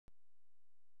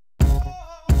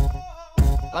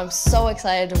I'm so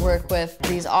excited to work with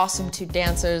these awesome two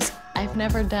dancers. I've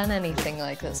never done anything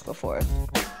like this before.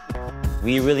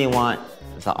 We really want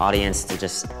the audience to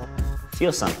just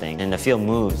feel something and to feel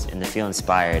moved and to feel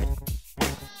inspired.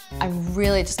 I'm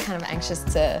really just kind of anxious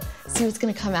to see what's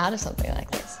going to come out of something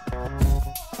like this.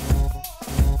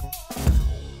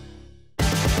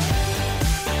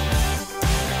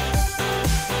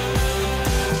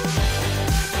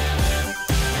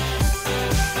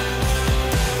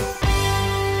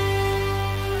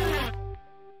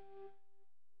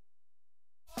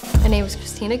 My name is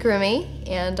Christina Grimmie,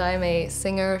 and I'm a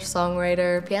singer,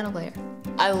 songwriter, piano player.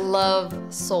 I love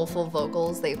soulful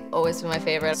vocals. They've always been my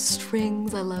favorite.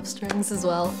 Strings, I love strings as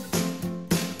well.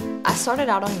 I started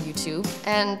out on YouTube,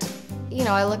 and you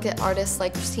know, I look at artists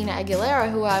like Christina Aguilera,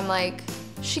 who I'm like,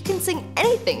 she can sing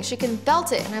anything, she can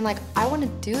belt it, and I'm like, I want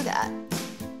to do that.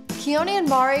 Keone and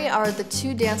Mari are the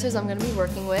two dancers I'm going to be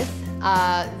working with.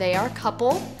 They are a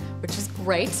couple, which is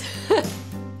great.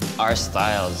 Our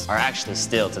styles are actually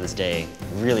still, to this day,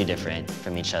 really different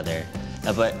from each other.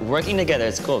 But working together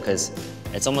is cool because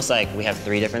it's almost like we have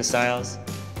three different styles.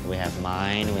 We have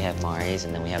mine, we have Mari's,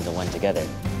 and then we have the one together.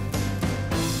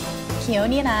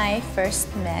 Keone and I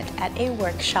first met at a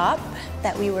workshop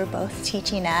that we were both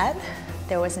teaching at.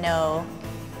 There was no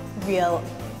real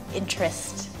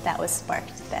interest that was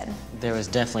sparked then. There was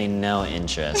definitely no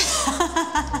interest.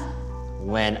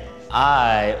 When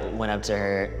I went up to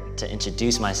her to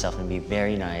introduce myself and be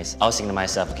very nice, I was thinking to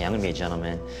myself, okay, I'm gonna be a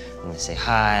gentleman. I'm gonna say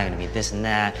hi, I'm gonna be this and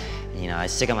that. And, you know, I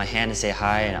stick out my hand to say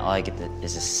hi, and all I get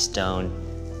is a stone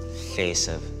face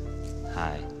of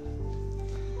hi.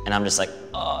 And I'm just like,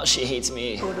 oh, she hates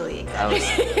me. Totally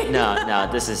excited. No,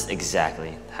 this is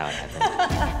exactly how it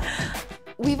happened.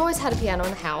 We've always had a piano in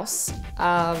the house,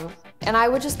 and I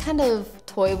would just kind of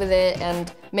toy with it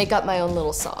and make up my own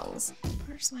little songs.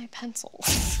 Where's my pencil?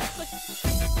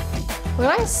 When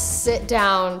I sit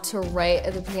down to write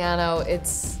at the piano,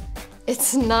 it's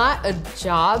not a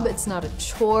job, it's not a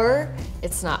chore,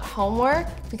 it's not homework,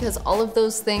 because all of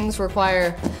those things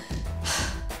require,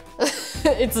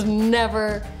 it's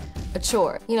never a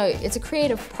chore. You know, it's a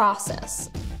creative process.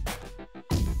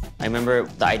 I remember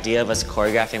the idea of us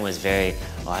choreographing was very,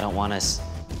 oh, I don't want us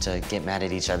to get mad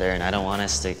at each other, and I don't want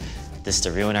us to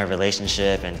ruin our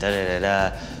relationship, and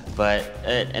da-da-da-da. But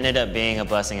it ended up being a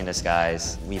blessing in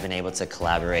disguise. We've been able to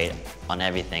collaborate on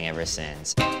everything ever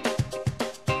since.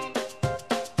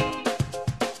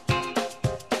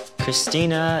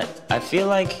 Christina, I feel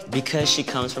like because she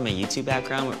comes from a YouTube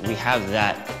background, we have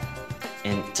that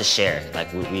to share.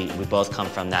 Like we both come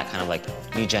from that kind of like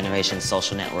new generation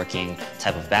social networking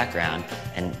type of background.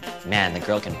 And man, the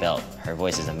girl can belt. Her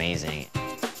voice is amazing.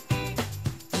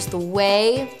 Just the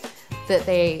way that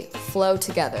they flow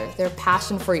together, their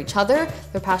passion for each other,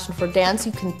 their passion for dance,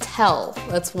 you can tell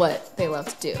that's what they love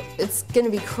to do. It's gonna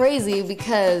be crazy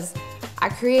because I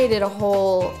created a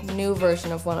whole new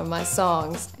version of one of my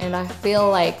songs, and I feel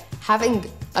like having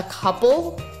a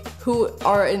couple who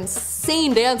are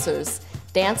insane dancers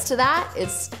dance to that,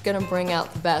 it's gonna bring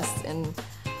out the best, and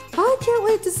I can't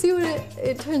wait to see what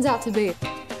it turns out to be.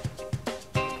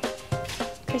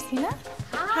 Christina?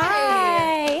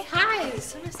 Hi. Hi,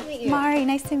 so nice to meet you. Mari,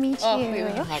 nice to meet you.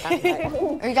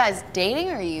 Are you guys dating,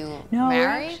 or are you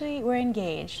married? No, we're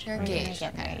engaged. You're engaged,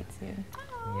 We're gonna get married soon.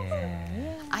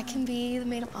 Yeah. I can be the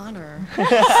maid of honor.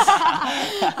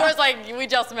 Of course, like, we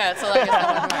just met, so like, it's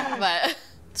not gonna work, but.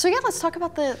 So yeah, let's talk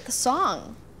about the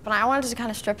song. But I wanted to kind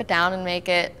of strip it down and make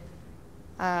it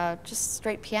just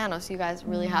straight piano, so you guys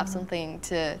really have something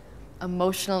to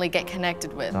emotionally get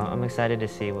connected with. I'm excited to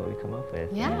see what we come up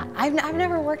with. Yeah, I've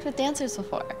never worked with dancers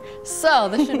before, so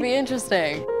this should be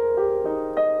interesting.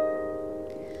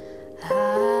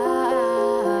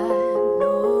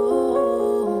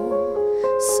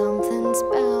 Something's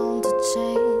bound to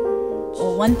change.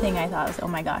 Well, one thing I thought was, oh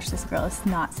my gosh, this girl is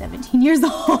not 17 years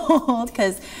old,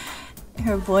 because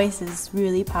her voice is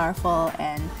really powerful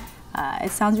and it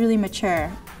sounds really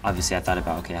mature. Obviously, I thought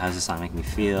about, okay, how does this song make me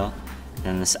feel?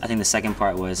 And I think the second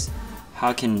part was,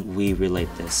 how can we relate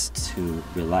this to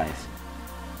real life?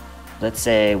 Let's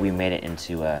say we made it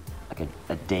into a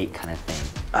date kind of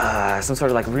thing. Some sort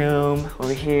of like room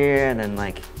over here, and then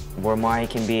like where Mari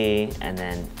can be, and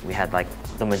then we had like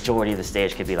the majority of the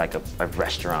stage could be like a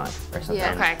restaurant or something.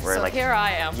 Yeah, okay, so like, here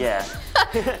I am. Yeah.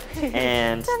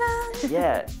 And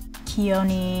yeah.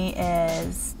 Keone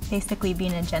is basically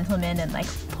being a gentleman and like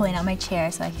pulling out my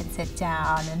chair so I can sit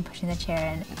down and pushing the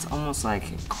chair in. It's almost like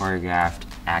choreographed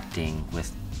acting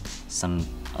with some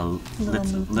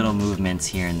little movements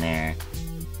here and there.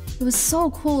 It was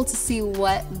so cool to see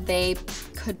what they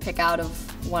could pick out of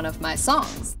one of my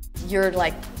songs. You're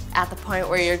like at the point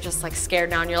where you're just like scared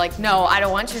now and you're like, no, I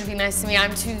don't want you to be nice to me.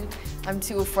 I'm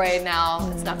too afraid now.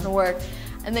 It's not gonna work.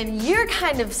 And then you're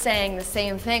kind of saying the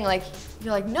same thing. Like,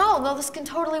 you're like, no, this can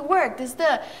totally work.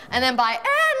 And then by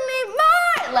any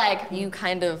more, like, you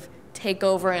kind of take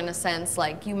over in a sense,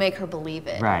 like you make her believe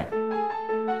it. Right.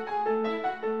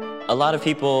 A lot of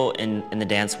people in the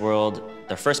dance world,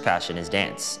 their first passion is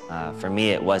dance. For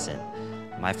me, it wasn't.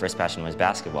 My first passion was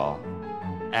basketball.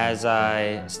 As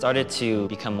I started to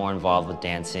become more involved with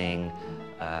dancing,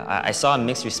 I saw a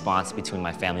mixed response between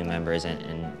my family members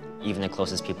and even the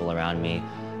closest people around me.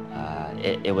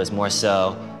 It was more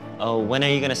so, oh, when are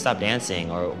you gonna stop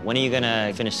dancing? Or when are you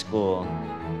gonna finish school?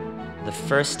 The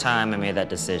first time I made that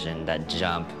decision, that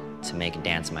jump to make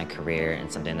dance my career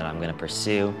and something that I'm gonna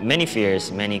pursue, many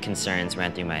fears, many concerns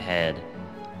ran through my head,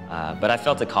 but I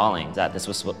felt a calling that this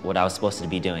was what I was supposed to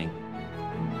be doing.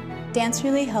 Dance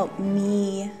really helped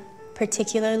me,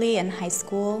 particularly in high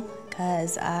school,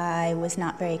 because I was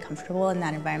not very comfortable in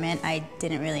that environment. I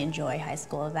didn't really enjoy high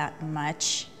school that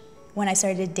much. When I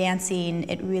started dancing,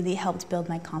 it really helped build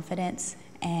my confidence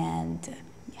and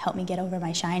helped me get over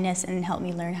my shyness and helped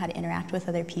me learn how to interact with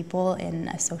other people in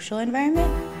a social environment.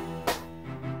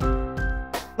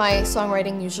 My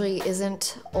songwriting usually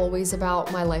isn't always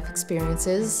about my life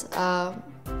experiences,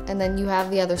 and then you have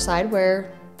the other side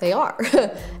where they are.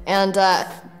 And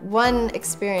one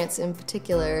experience in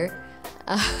particular,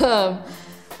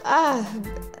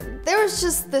 there was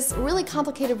just this really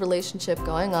complicated relationship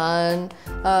going on,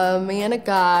 me and a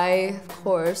guy, of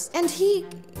course, and he,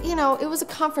 you know, it was a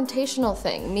confrontational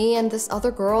thing. Me and this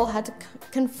other girl had to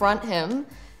confront him,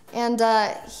 and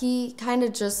he kind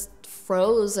of just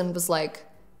froze and was like,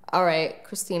 all right,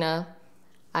 Christina,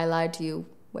 I lied to you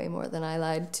way more than I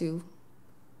lied to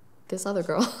this other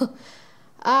girl.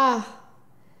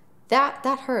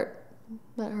 That hurt.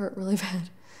 That hurt really bad.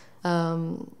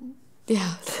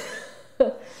 Yeah.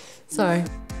 Sorry.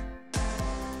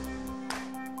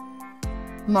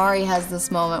 Mari has this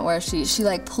moment where she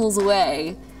like pulls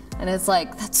away, and it's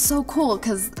like, that's so cool,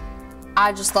 because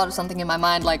I just thought of something in my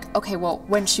mind like, okay, well,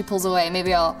 when she pulls away,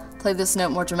 maybe I'll play this note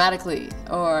more dramatically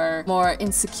or more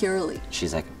insecurely.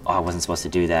 She's like, oh, I wasn't supposed to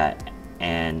do that.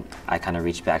 And I kind of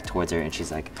reached back towards her, and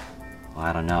she's like, well,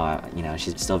 I don't know, you know,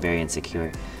 she's still very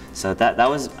insecure. So that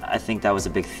was, I think that was a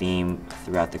big theme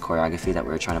throughout the choreography that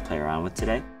we were trying to play around with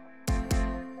today.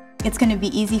 It's going to be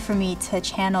easy for me to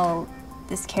channel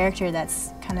this character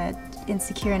that's kind of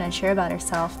insecure and unsure about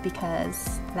herself,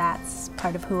 because that's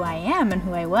part of who I am and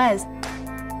who I was.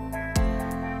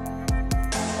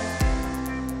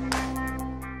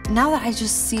 Now that I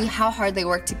just see how hard they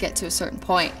work to get to a certain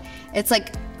point, it's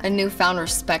like a newfound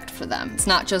respect for them. It's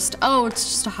not just, oh, it's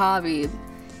just a hobby.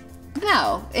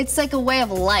 No, it's like a way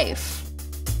of life.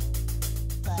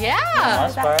 Yeah!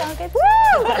 Does that sound good?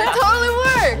 Woo! It totally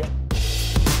worked!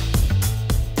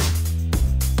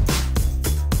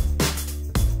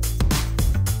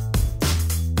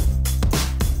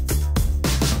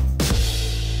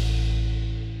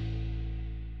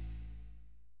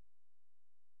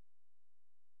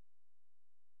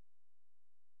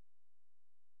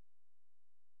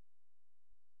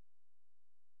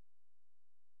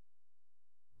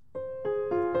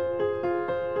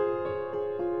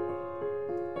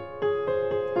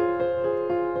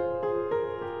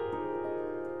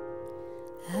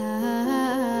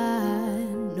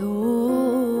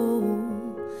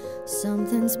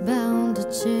 Something's bound to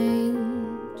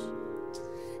change,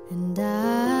 and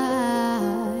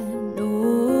I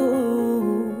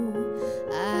know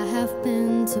I have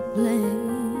been to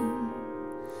blame,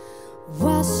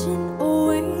 washing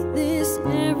away this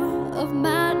era of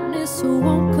madness who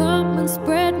won't come and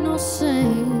spread no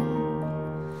shame.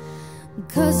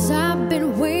 'Cause I've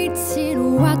been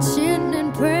waiting, watching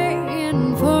and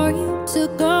praying for you to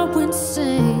go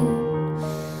insane.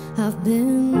 I've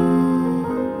been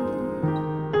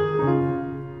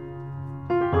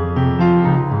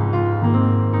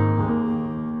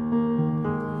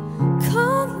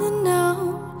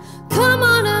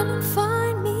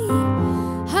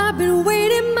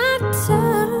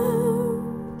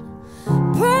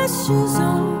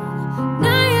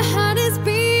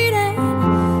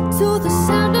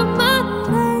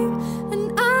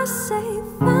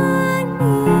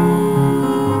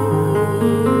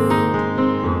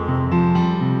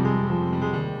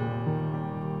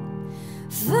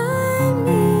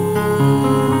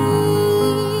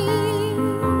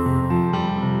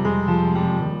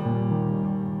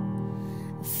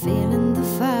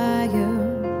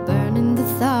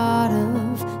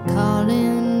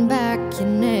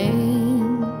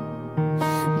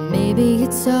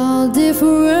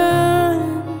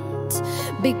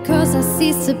because I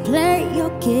cease to play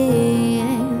your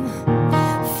game.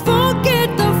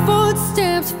 Forget the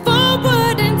footsteps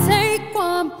forward and take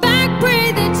one back,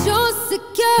 pray that you're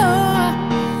secure.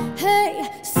 Hey,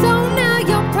 so now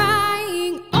you're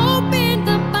prying open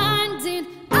the binding.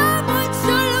 I'm what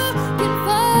you're looking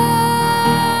for.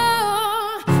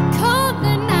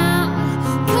 Calling out,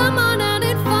 come on out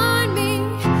and find me.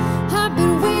 I've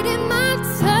been waiting my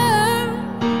turn.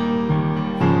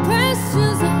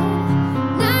 Pressure's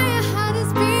on, now your heart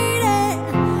is beating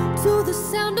to the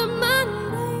sound of my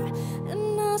name,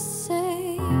 and I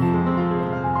say,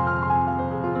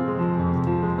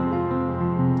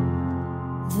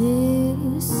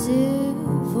 this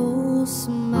civil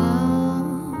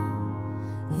smile,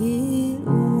 it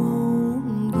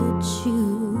won't get you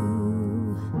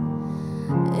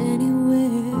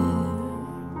anywhere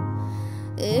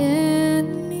anymore.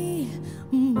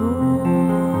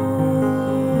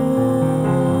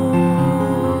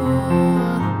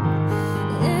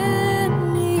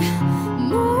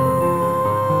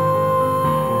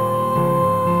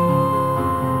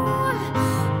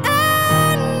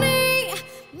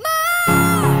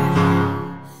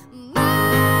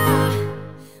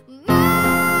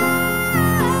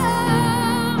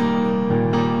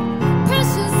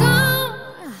 Pressure's on,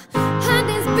 heart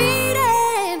is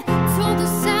beating to the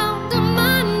sound of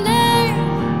my name.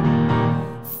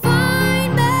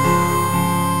 Find me,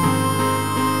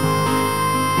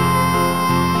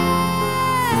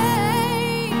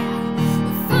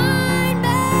 find me.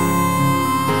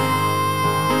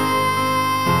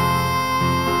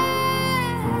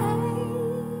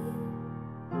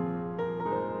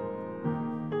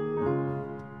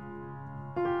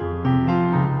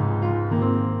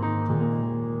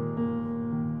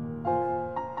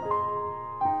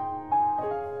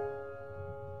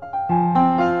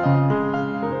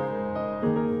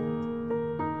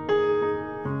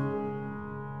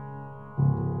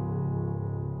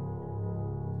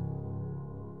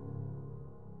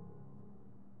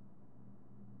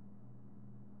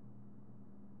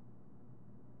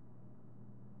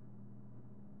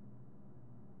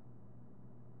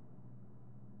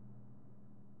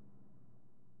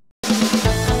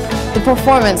 The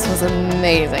performance was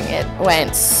amazing. It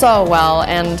went so well,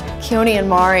 and Keone and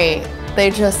Mari, they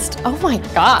just, oh my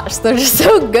gosh, they're just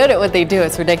so good at what they do.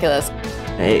 It's ridiculous.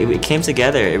 It came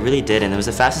together, it really did, and it was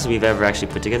the fastest we've ever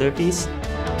actually put together a piece.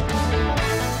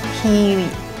 He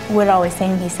would always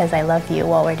sing, he says, I love you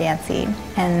while we're dancing.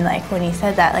 And like when he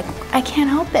said that, like, I can't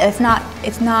help it. It's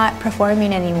not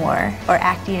performing anymore or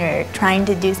acting or trying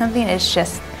to do something. It's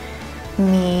just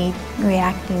me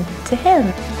reacting to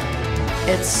him.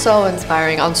 It's so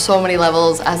inspiring on so many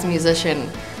levels as a musician.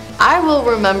 I will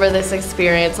remember this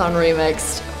experience on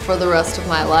Remixed for the rest of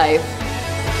my life.